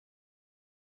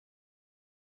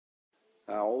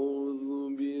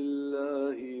أعوذ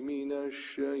بالله من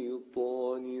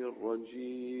الشيطان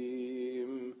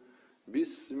الرجيم.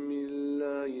 بسم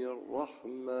الله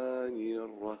الرحمن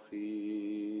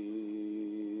الرحيم.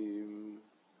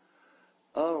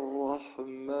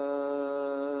 الرحمن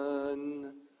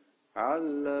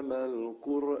علم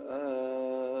القرآن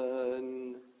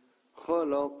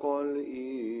خلق الإنسان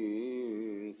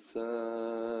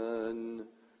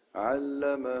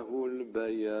علمه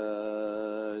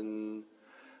البيان.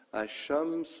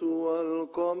 الشمس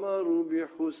والقمر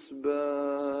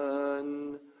بحسبان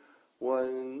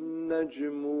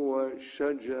والنجم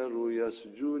والشجر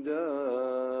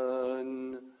يسجدان.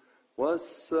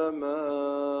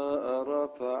 والسماء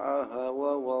رفعها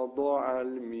ووضع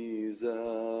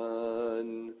الميزان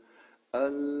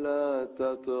ألا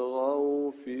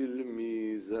تطغوا في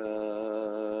الميزان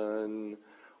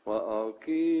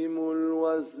وأقيموا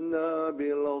الوزن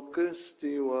بالقسط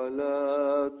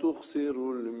ولا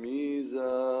تخسروا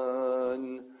الميزان.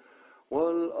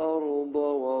 والأرض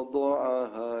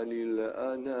وضعها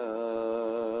للأنام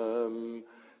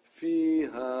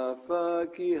فيها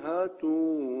فاكهة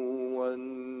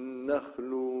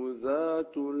والنخل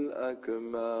ذات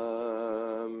الأكمام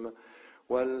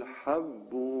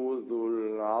والحب ذو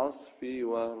العصف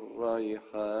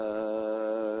والريحان.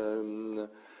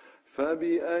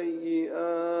 فبأي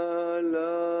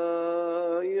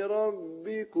آلاء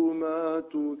ربكما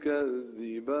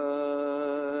تكذبان؟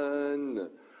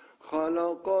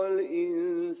 خلق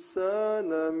الإنسان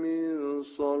من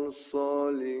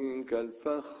صلصال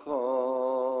كالفخار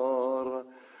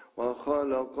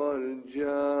وخلق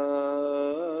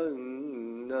الجان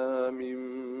من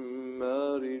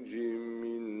مارج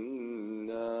من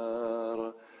نار.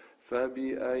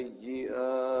 فبأي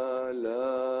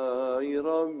آلاء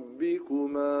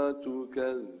ربكما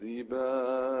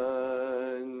تكذبان؟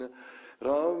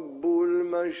 رب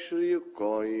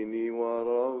المشرقين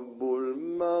ورب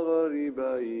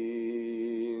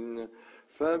المغربين.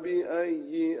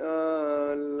 فبأي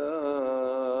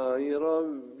آلاء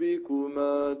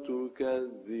ربكما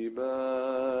تكذبان؟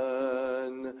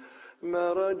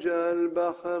 مرج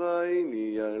البحرين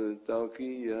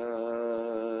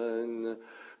يلتقيان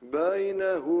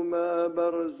بينهما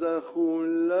برزخ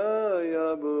لا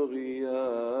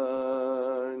يبغيان.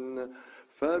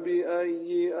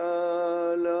 فبأي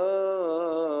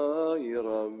آلاء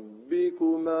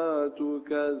ربكما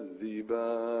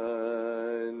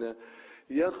تكذبان؟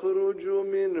 يخرج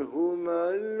منهما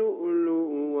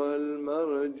اللؤلؤ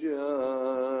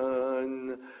والمرجان.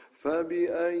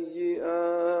 فبأي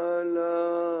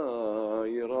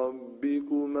آلاء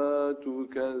ربكما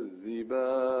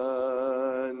تكذبان؟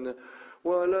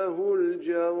 وله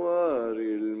الجوار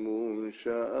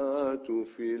المنشآت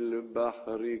في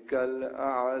البحر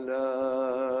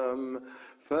كالأعلام.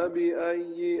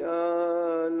 فبأي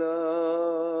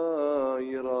آلاء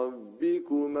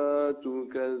ربكما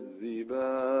تكذبان؟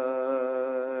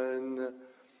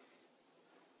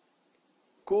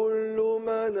 كل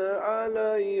من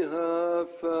عليها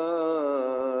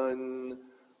فان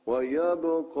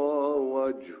ويبقى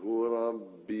وجه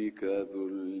ربك ذو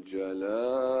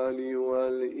الجلال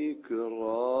والإكرام.